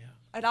 Yeah.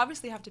 I'd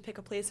obviously have to pick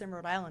a place in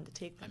Rhode Island to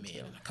take them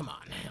to. Come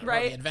on.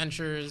 Right? Rhode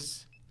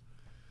Adventures.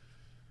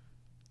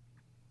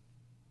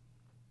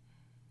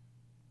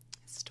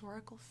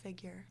 Historical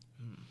figure.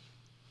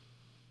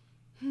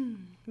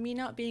 Me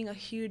not being a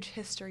huge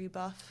history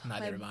buff.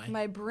 Neither am I.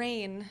 My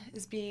brain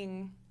is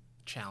being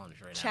challenged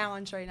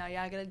right now.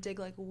 Yeah, I gotta dig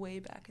way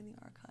back in the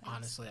archives.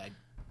 Honestly,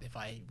 if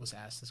I was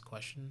asked this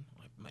question,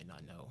 I might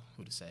not know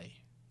who to say.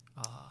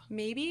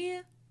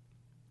 Maybe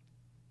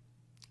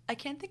I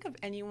can't think of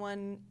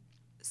anyone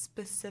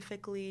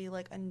specifically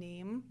a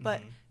name,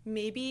 but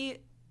maybe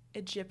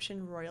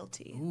Egyptian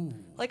royalty. Ooh.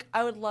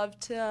 I would love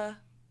to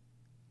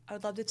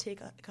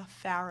take a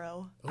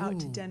pharaoh out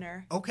to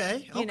dinner.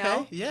 Okay. You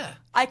know? Yeah.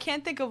 I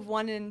can't think of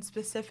one in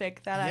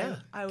specific that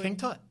I would. King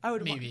Tut. I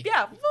would maybe.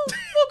 Yeah, we'll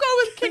go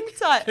with King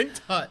Tut. King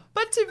Tut.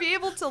 But to be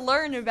able to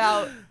learn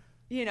about,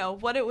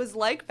 what it was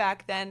like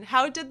back then,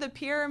 how did the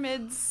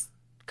pyramids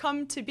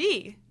come to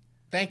be?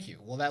 Thank you.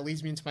 Well, that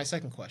leads me into my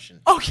second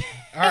question. Okay.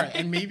 All right,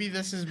 and maybe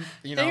this is,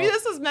 maybe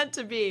this was meant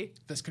to be.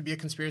 This could be a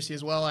conspiracy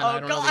as well, and I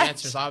don't know the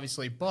answers,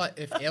 obviously. But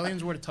if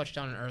aliens were to touch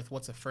down on Earth,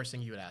 what's the first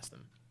thing you would ask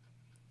them?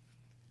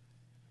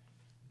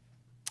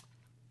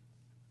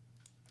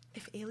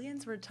 If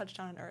aliens were to touch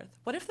down on Earth,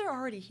 what if they're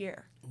already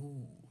here?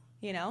 Ooh.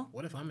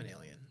 What if I'm an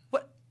alien?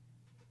 What?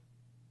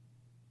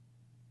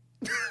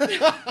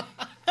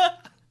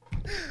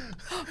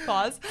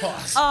 Pause.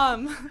 Pause.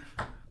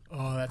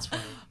 Oh, that's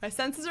funny. My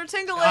senses are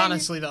tingling.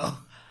 Honestly, though.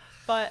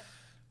 But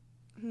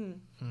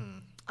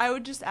I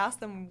would just ask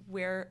them,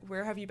 where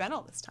have you been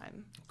all this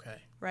time? Okay.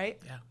 Right?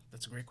 Yeah,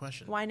 that's a great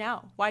question. Why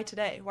now? Why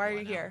today? Why are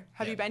you now? here?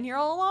 Have Yeah. you been here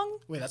all along?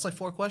 Wait, that's like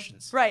 4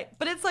 questions. Right.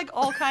 But it's like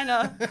all kind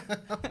of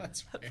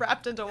That's fair.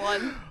 wrapped into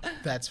one.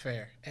 That's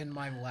fair. And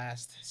my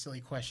last silly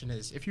question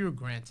is, if you were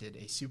granted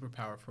a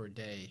superpower for a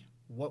day,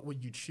 what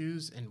would you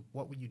choose and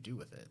what would you do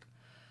with it?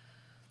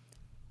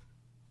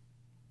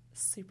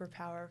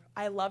 Superpower.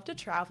 I love to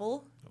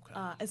travel. Okay.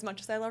 As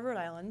much as I love Rhode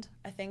Island,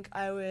 I think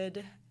I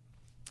would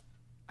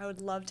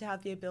love to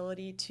have the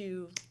ability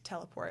to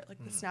teleport,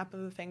 like the snap of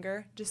a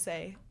finger. Just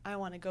say, I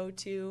want to go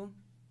to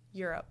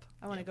Europe.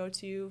 I want to go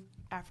to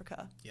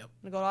Africa. Yep. I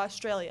want to go to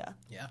Australia.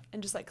 Yeah.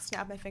 And just like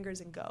snap my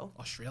fingers and go.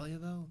 Australia,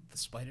 though, the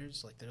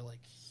spiders, like, they're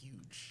like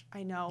huge.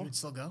 I know. You would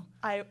still go?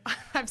 I've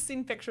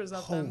seen pictures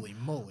of them. Holy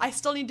moly. I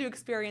still need to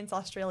experience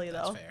Australia,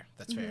 That's though. fair.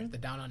 That's fair. The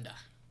down under.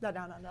 The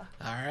down under.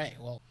 All right.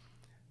 Well,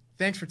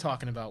 thanks for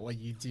talking about what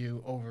you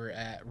do over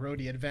at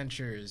Rhode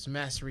Adventures,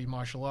 Mastery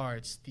Martial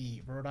Arts,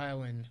 the Rhode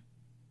Island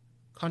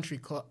Country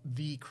Club,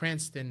 the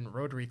Cranston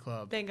Rotary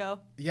Club. Bingo.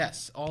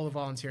 Yes, all the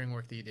volunteering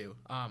work that you do.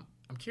 I'm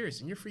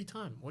curious, in your free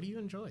time, what do you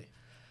enjoy?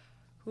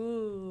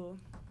 Ooh.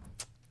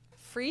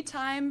 Free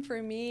time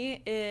for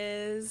me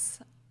is,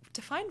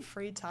 define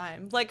free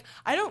time. Like,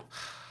 I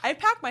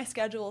pack my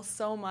schedule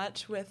so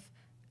much with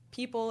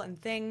people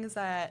and things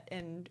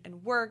and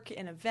work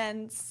and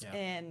events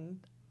and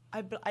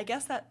I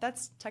guess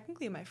that's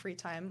technically my free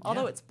time.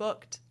 Although it's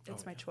booked,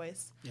 it's my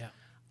choice. Yeah.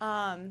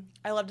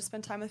 I love to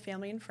spend time with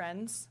family and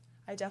friends.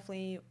 I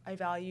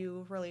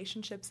value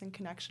relationships and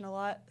connection a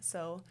lot.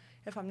 So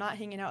if I'm not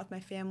hanging out with my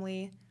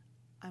family,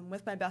 I'm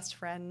with my best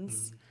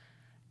friends.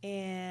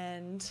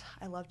 And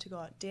I love to go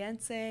out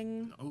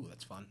dancing. Oh,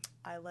 that's fun.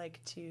 I like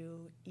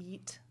to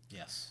eat.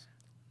 Yes.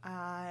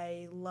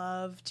 I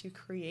love to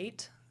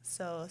create.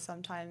 So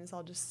sometimes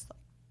I'll just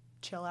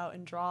chill out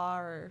and draw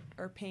or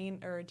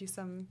paint or do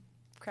some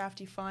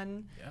crafty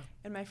fun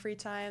in my free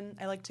time.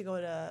 I like to go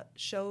to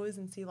shows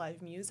and see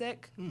live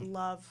music.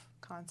 Love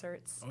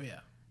concerts. Oh,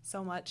 yeah.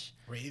 So much.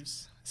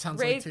 Raves?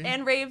 Sounds like too.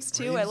 And raves,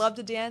 too. Raves? I love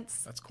to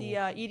dance. That's cool. The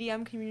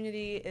EDM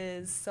community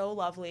is so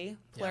lovely.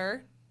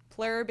 Plur.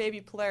 Plur, baby,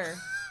 plur.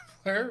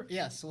 Plur?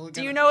 Yes.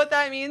 Do you know what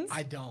that means?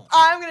 I don't.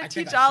 I'm going to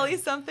teach Ollie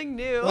something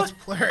new. What's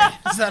plur?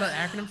 Is that an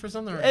acronym for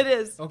something? Or? It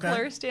is. Okay.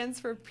 Plur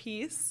stands for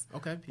peace.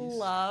 Okay, peace.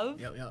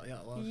 Love.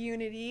 Love.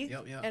 Unity.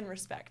 And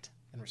respect.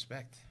 And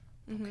respect.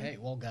 Okay,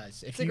 well,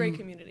 guys, it's a great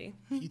community.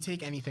 If you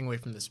take anything away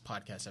from this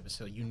podcast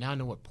episode, you now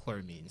know what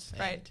plur means.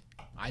 Right.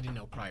 I didn't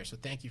know prior, so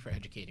thank you for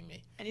educating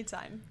me.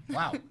 Anytime.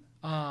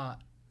 Wow.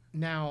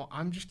 Now,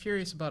 I'm just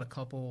curious about a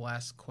couple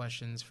last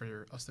questions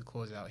for us to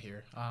close out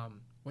here.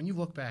 When you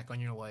look back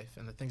on your life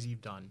and the things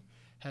you've done,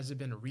 has it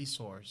been a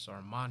resource or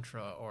a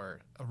mantra or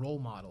a role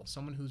model,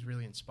 someone who's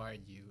really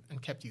inspired you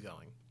and kept you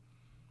going?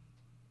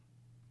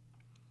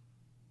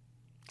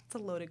 It's a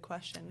loaded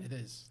question. It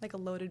is. Like a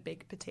loaded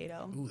baked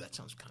potato. Ooh, that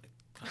sounds kind of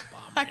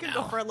bomb. I could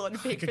go for a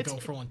loaded baked potato. I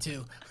could go for one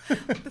too.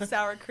 The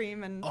sour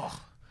cream and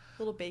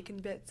little bacon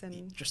bits and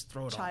you just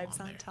throw it chives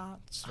all on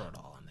top. Just throw it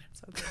all on there.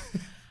 So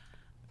good.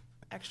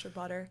 Extra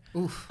butter.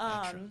 Oof.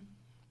 Extra.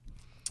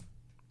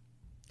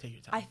 Take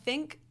your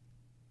time.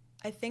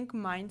 I think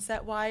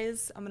mindset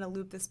wise, I'm going to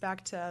loop this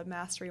back to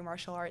Mastery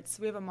Martial Arts.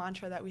 We have a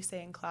mantra that we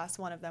say in class.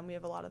 One of them. We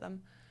have a lot of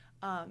them.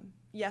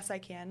 Yes, I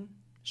can.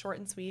 Short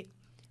and sweet.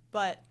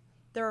 But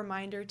the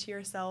reminder to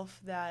yourself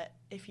that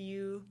if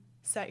you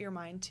set your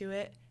mind to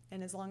it,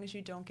 and as long as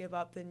you don't give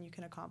up, then you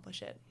can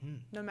accomplish it,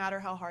 no matter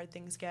how hard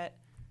things get.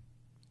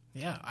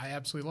 Yeah, I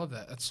absolutely love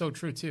that. That's so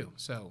true, too.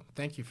 So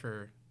thank you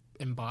for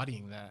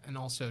embodying that and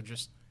also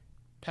just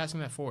passing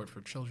that forward for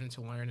children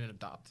to learn and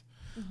adopt.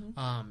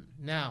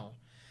 Now,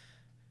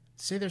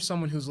 say there's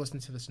someone who's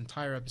listened to this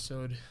entire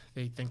episode.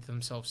 They think to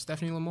themselves,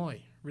 Stephanie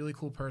Lemoy, really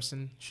cool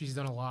person. She's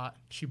done a lot.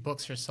 She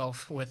books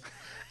herself with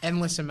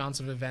endless amounts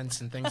of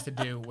events and things to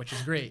do, which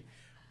is great.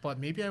 But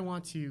maybe I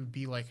want to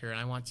be like her, and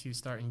I want to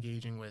start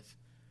engaging with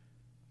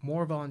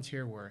more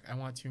volunteer work. I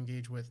want to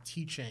engage with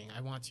teaching.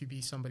 I want to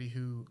be somebody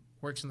who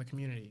works in the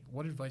community.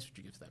 What advice would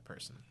you give to that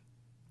person?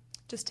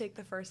 Just take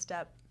the first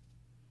step.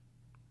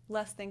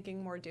 Less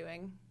thinking, more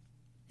doing.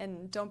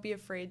 And don't be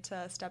afraid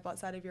to step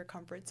outside of your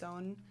comfort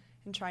zone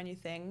and try new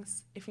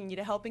things. If you need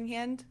a helping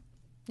hand,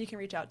 you can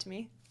reach out to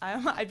me.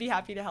 I'd be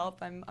happy to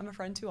help. I'm a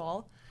friend to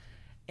all.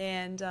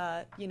 And,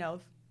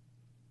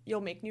 you'll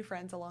make new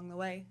friends along the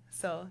way.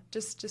 So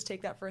just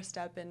take that first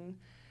step and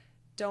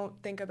don't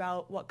think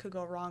about what could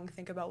go wrong.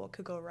 Think about what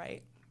could go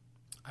right.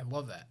 I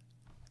love that.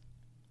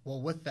 Well,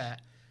 with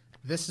that,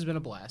 this has been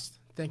a blast.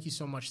 Thank you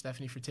so much,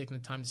 Stephanie, for taking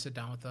the time to sit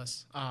down with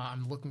us.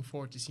 I'm looking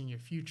forward to seeing your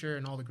future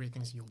and all the great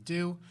things you'll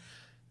do.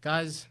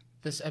 Guys,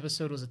 this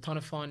episode was a ton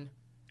of fun.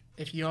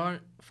 If you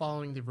aren't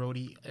following the Rhode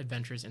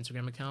Adventures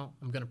Instagram account,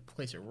 I'm going to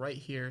place it right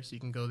here so you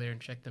can go there and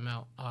check them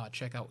out.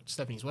 Check out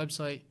Stephanie's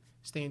website.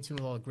 Stay in tune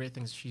with all the great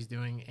things she's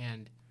doing,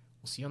 and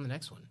we'll see you on the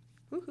next one.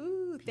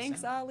 Woohoo!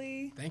 Thanks,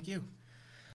 Ollie. Thank you.